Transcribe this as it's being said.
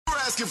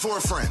asking for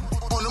a friend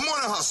on the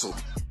Morning Hustle.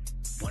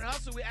 Morning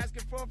Hustle, we're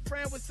asking for a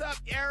friend. What's up,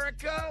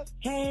 Erica?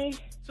 Hey.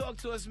 Talk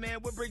to us, man.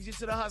 What brings you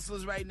to the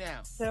Hustlers right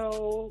now?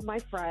 So my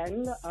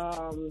friend,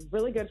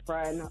 really good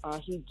friend,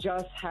 he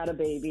just had a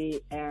baby,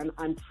 and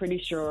I'm pretty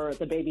sure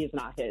the baby is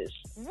not his.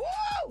 Woo!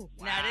 Wow.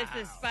 Now,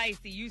 this is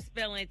spicy. You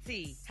spilling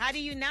tea. How do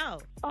you know?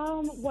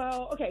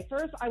 Well, okay,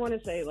 first I want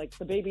to say,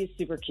 the baby is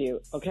super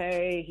cute,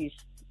 okay? He's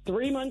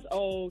 3 months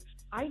old.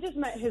 I just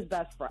met his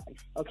best friend,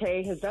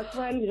 okay? His best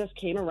friend just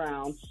came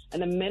around,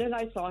 and the minute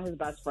I saw his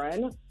best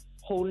friend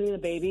holding the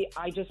baby,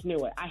 I just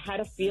knew it. I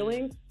had a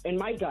feeling in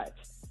my gut,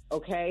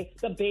 okay?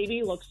 The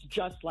baby looks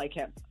just like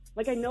him.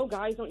 I know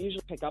guys don't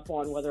usually pick up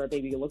on whether a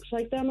baby looks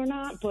like them or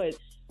not, but,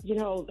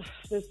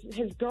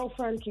 his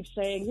girlfriend keeps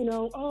saying,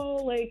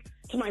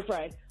 to my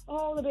friend,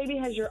 oh, the baby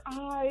has your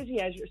eyes, he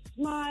has your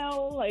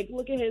smile,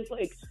 look at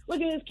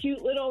his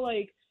cute little,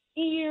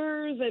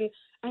 ears, and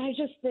I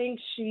just think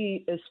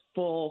she is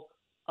full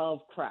of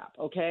crap,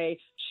 okay?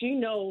 She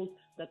knows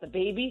that the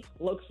baby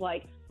looks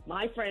like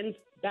my friend's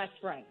best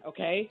friend,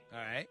 okay? All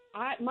right.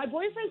 My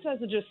boyfriend says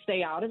to just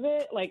stay out of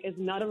it. It's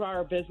none of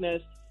our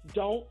business.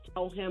 Don't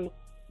tell him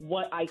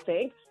what I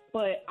think.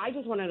 But I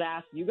just wanted to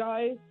ask you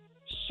guys,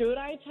 should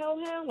I tell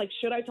him?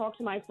 Should I talk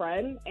to my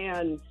friend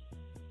and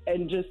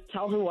just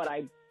tell him what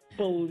I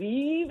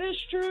believe is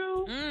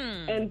true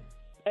and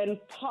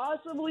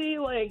possibly,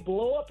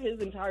 blow up his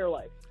entire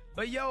life?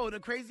 But, the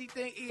crazy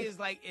thing is,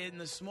 in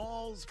the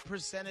small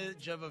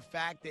percentage of a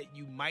fact that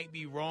you might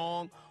be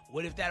wrong,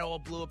 what if that all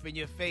blew up in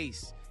your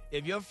face?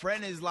 If your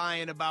friend is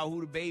lying about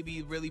who the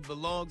baby really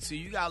belongs to,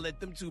 you got to let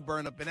them two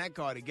burn up in that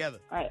car together.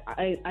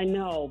 I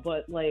know,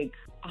 but,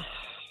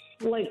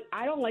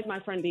 I don't like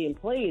my friend being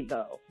played,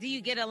 though. Do you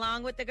get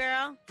along with the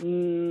girl?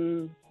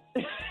 Oh,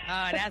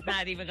 that's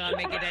not even going to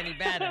make it any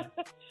better.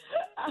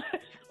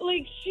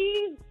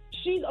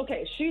 She's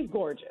okay. She's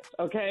gorgeous,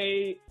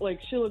 okay?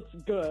 She looks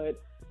good.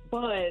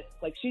 But,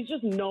 she's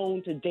just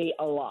known to date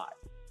a lot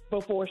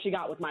before she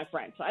got with my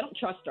friend. So I don't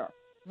trust her.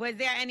 Was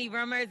there any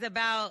rumors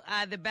about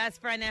the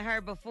best friend and her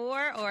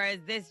before, or is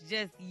this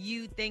just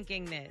you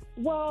thinking this?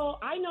 Well,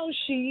 I know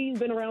she's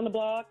been around the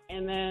block,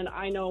 and then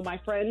I know my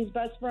friend's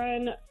best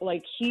friend,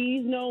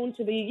 he's known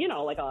to be,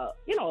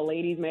 a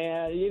ladies'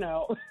 man,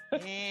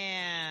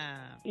 Yeah.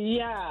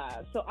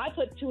 Yeah. So I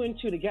put two and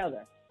two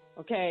together,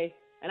 okay?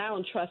 And I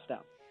don't trust them.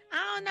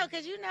 I don't know,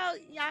 because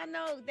y'all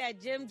know that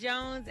Jim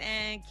Jones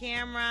and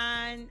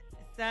Cameron's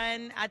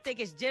son, I think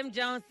it's Jim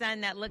Jones'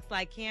 son that looks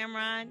like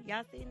Cameron.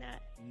 Y'all seen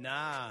that?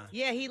 Nah.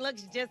 Yeah, he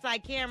looks just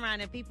like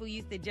Cameron, and people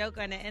used to joke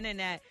on the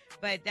internet,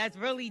 but that's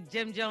really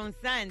Jim Jones'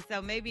 son.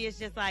 So maybe it's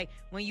just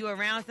when you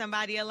around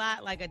somebody a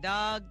lot, like a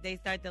dog, they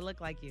start to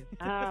look like you.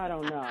 I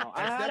don't know.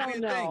 I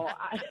don't know.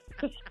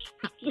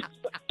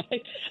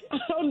 I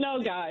don't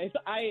know, guys.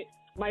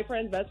 My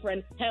friend's best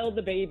friend held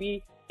the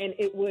baby, and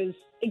it was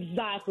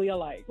exactly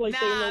alike.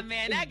 Nah,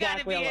 man, that got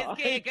to be his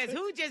kid, because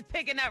who just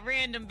picking up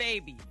random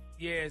babies?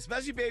 Yeah,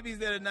 especially babies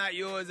that are not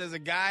yours as a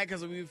guy,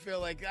 because we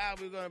feel like,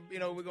 we're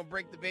gonna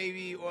break the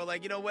baby, or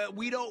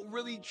we don't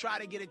really try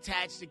to get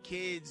attached to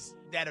kids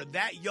that are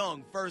that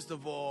young, first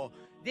of all.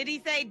 Did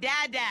he say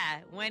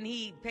dada when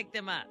he picked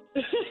him up?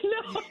 No.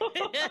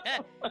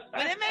 But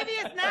then maybe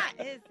it's not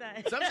his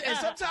son. And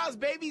sometimes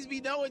babies be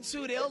knowing,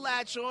 too. They'll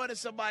latch on to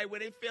somebody when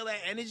they feel that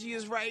energy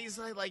is right. It's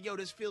like, yo,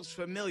 this feels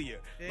familiar.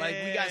 Yeah.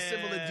 We got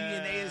similar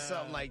DNA or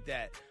something like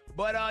that.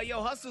 But,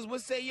 Hustlers,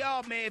 what say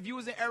y'all, man? If you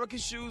was in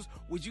Erica's shoes,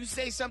 would you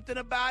say something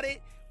about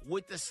it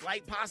with the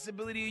slight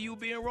possibility of you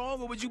being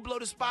wrong, or would you blow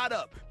the spot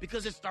up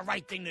because it's the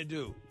right thing to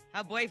do?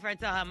 Her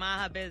boyfriend told her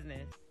mind her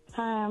business.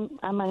 Hi,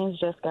 my name is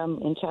Jessica.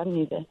 I'm in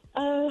Chattanooga.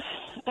 I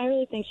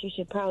really think she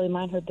should probably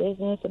mind her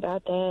business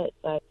about that.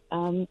 But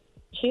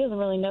she doesn't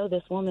really know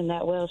this woman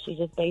that well. She's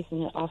just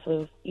basing it off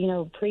of,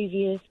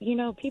 previous.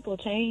 People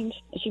change.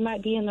 She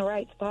might be in the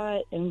right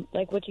spot. And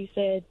like what you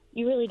said,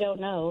 you really don't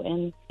know.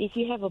 And if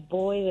you have a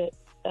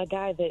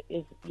guy that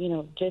is,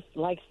 just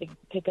likes to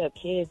pick up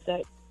kids,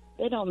 that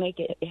they don't make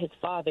it his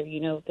father.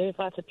 There's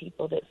lots of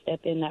people that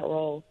step in that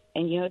role.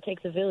 And, it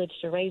takes a village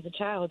to raise a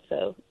child.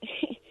 So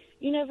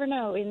you never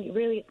know. And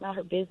really, it's not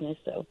her business.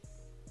 So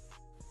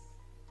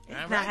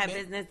it's not her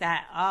business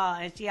at all.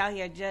 And she out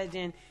here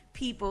judging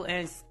people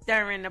and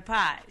stirring the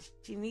pot.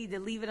 She needs to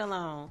leave it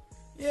alone.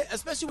 Yeah,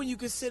 especially when you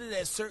consider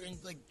that certain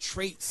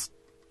traits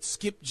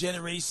skip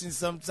generations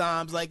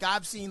sometimes.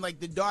 I've seen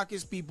the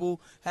darkest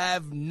people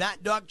have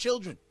not dark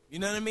children. You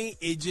know what I mean?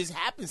 It just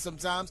happens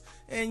sometimes.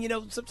 And,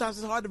 sometimes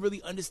it's hard to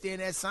really understand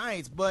that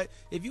science. But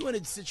if you're in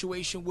a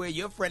situation where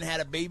your friend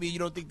had a baby, you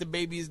don't think the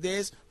baby is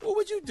theirs, what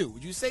would you do?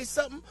 Would you say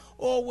something?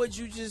 Or would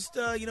you just,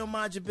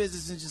 mind your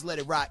business and just let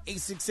it rock?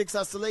 866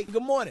 Hustle 8.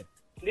 Good morning.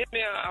 Yeah,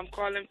 I'm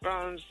calling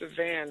from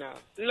Savannah.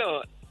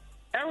 Look,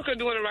 Erica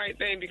doing the right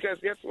thing, because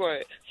guess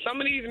what? Some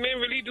of these men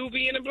really do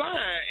be in the blind,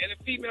 and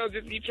the females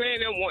just be playing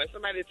them, want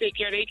somebody to take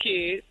care of their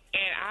kids.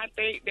 And I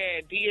think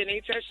that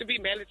DNA test should be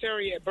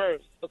mandatory at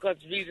birth because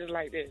of reasons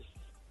like this.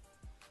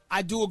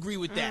 I do agree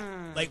with that.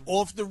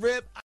 Off the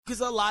rip,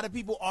 because a lot of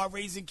people are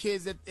raising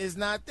kids that is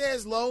not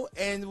theirs, Lo.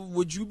 And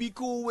would you be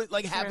cool with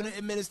like having to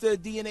administer a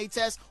DNA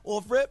test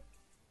off rip?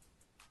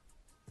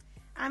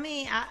 I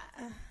mean,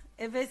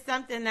 if it's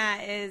something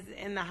that is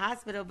in the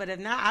hospital, but if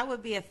not, I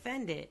would be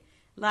offended.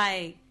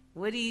 Like,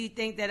 what do you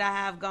think that I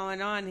have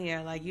going on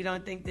here? Like, you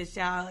don't think this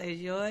child is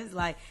yours?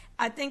 Like,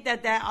 I think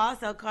that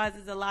also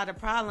causes a lot of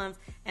problems,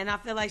 and I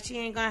feel like she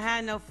ain't gonna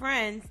have no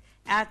friends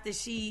after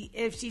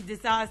if she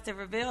decides to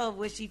reveal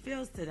what she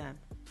feels to them.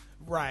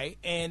 Right,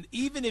 and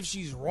even if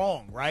she's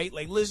wrong, right?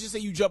 Like, let's just say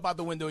you jump out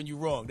the window and you're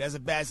wrong. That's a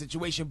bad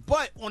situation.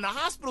 But on the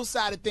hospital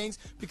side of things,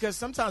 because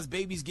sometimes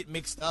babies get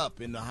mixed up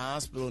in the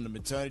hospital and the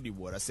maternity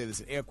ward. I say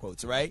this in air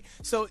quotes, right?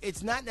 So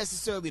it's not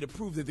necessarily to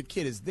prove that the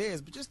kid is theirs,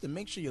 but just to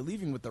make sure you're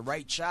leaving with the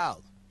right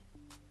child.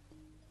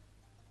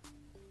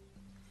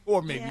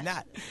 Or maybe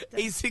not.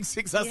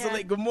 866 Hustle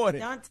 8, good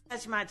morning. Don't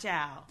touch my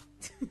child.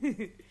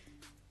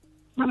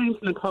 My name's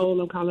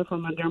Nicole. I'm calling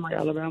from Montgomery,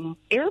 Alabama.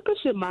 Erica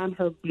should mind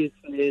her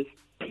business.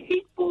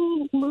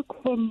 People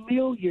look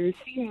familiar.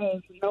 She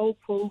has no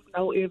proof,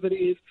 no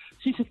evidence.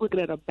 She's just looking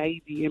at a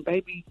baby, and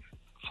baby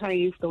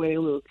changed the way they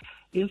look.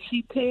 If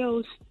she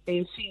tells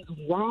and she's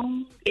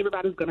wrong,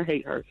 everybody's going to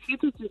hate her. She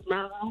just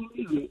mind her own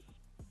business.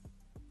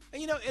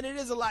 And, and it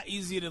is a lot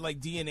easier to,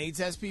 like, DNA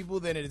test people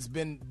than it's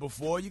been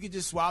before. You could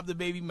just swab the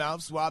baby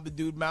mouth, swab the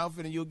dude mouth,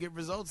 and you'll get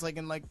results, like,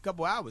 in, like, a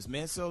couple hours,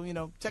 man. So,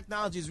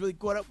 technology has really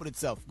caught up with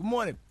itself. Good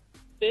morning.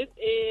 This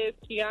is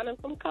Kiana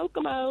from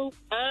Kokomo.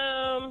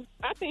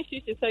 I think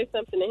she should say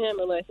something to him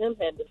and let him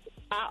handle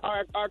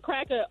it. Or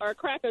crack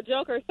a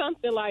joke or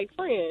something like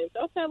Friends.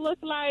 Don't that look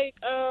like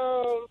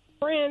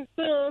Friends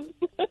soon?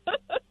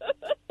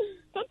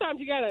 Sometimes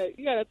you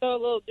gotta throw a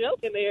little joke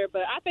in there,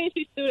 but I think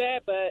she should do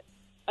that. But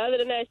other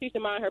than that, she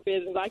should mind her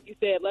business. Like you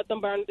said, let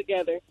them burn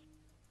together.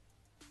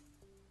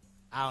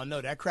 I don't know,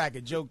 that crack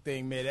a joke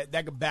thing, man.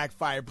 That could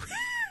backfire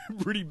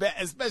pretty bad,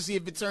 especially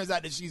if it turns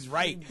out that she's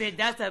right.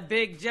 That's a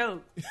big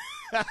joke.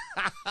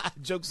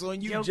 Joke's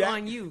on you, Joke Jack.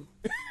 on you.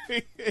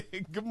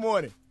 Good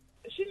morning.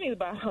 She needs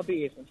to mind her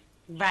business.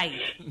 Right.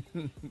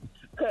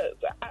 Because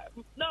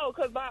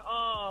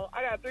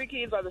I got 3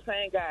 kids by the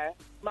same guy.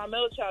 My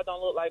middle child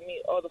don't look like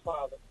me or the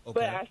father. Okay.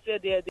 But I still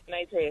did a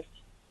DNA test.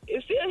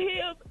 It's still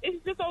him.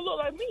 It just don't look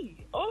like me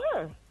or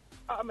her.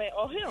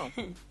 Or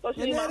him. So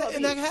she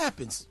and that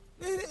happens.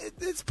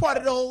 It's part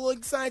of the whole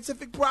like,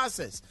 scientific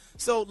process.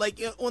 So,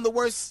 like, on the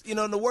worst,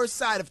 the worst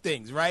side of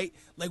things, right?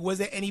 Like, was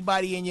there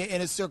anybody in your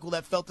inner circle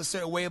that felt a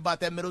certain way about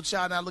that middle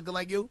child not looking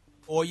like you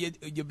or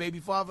your baby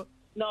father?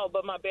 No,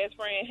 but my best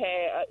friend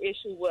had an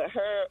issue with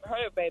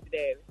her baby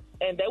daddy,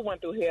 and they went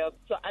through hell,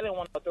 so I didn't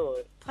want to go through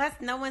it. Plus,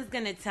 no one's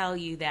going to tell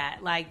you that.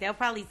 Like, they'll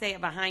probably say it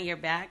behind your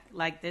back,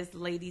 like this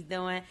lady's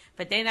doing,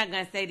 but they're not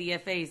going to say to your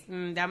face,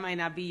 that might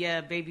not be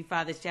your baby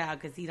father's child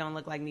because he don't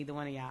look like neither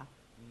one of y'all.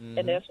 Mm-hmm.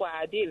 And that's why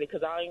I did it,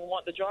 because I don't even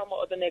want the drama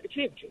or the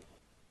negativity.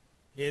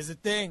 Here's the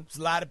thing. There's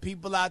a lot of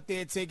people out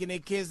there taking their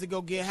kids to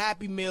go get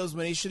Happy Meals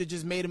when they should have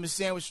just made them a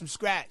sandwich from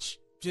scratch.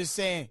 Just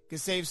saying,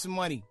 could save some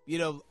money.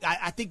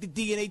 I think the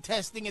DNA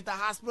testing at the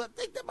hospital, I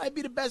think that might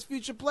be the best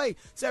future play.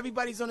 So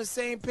everybody's on the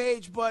same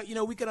page, but,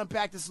 we can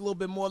unpack this a little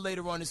bit more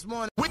later on this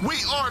morning. We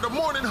are the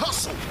Morning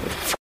Hustle.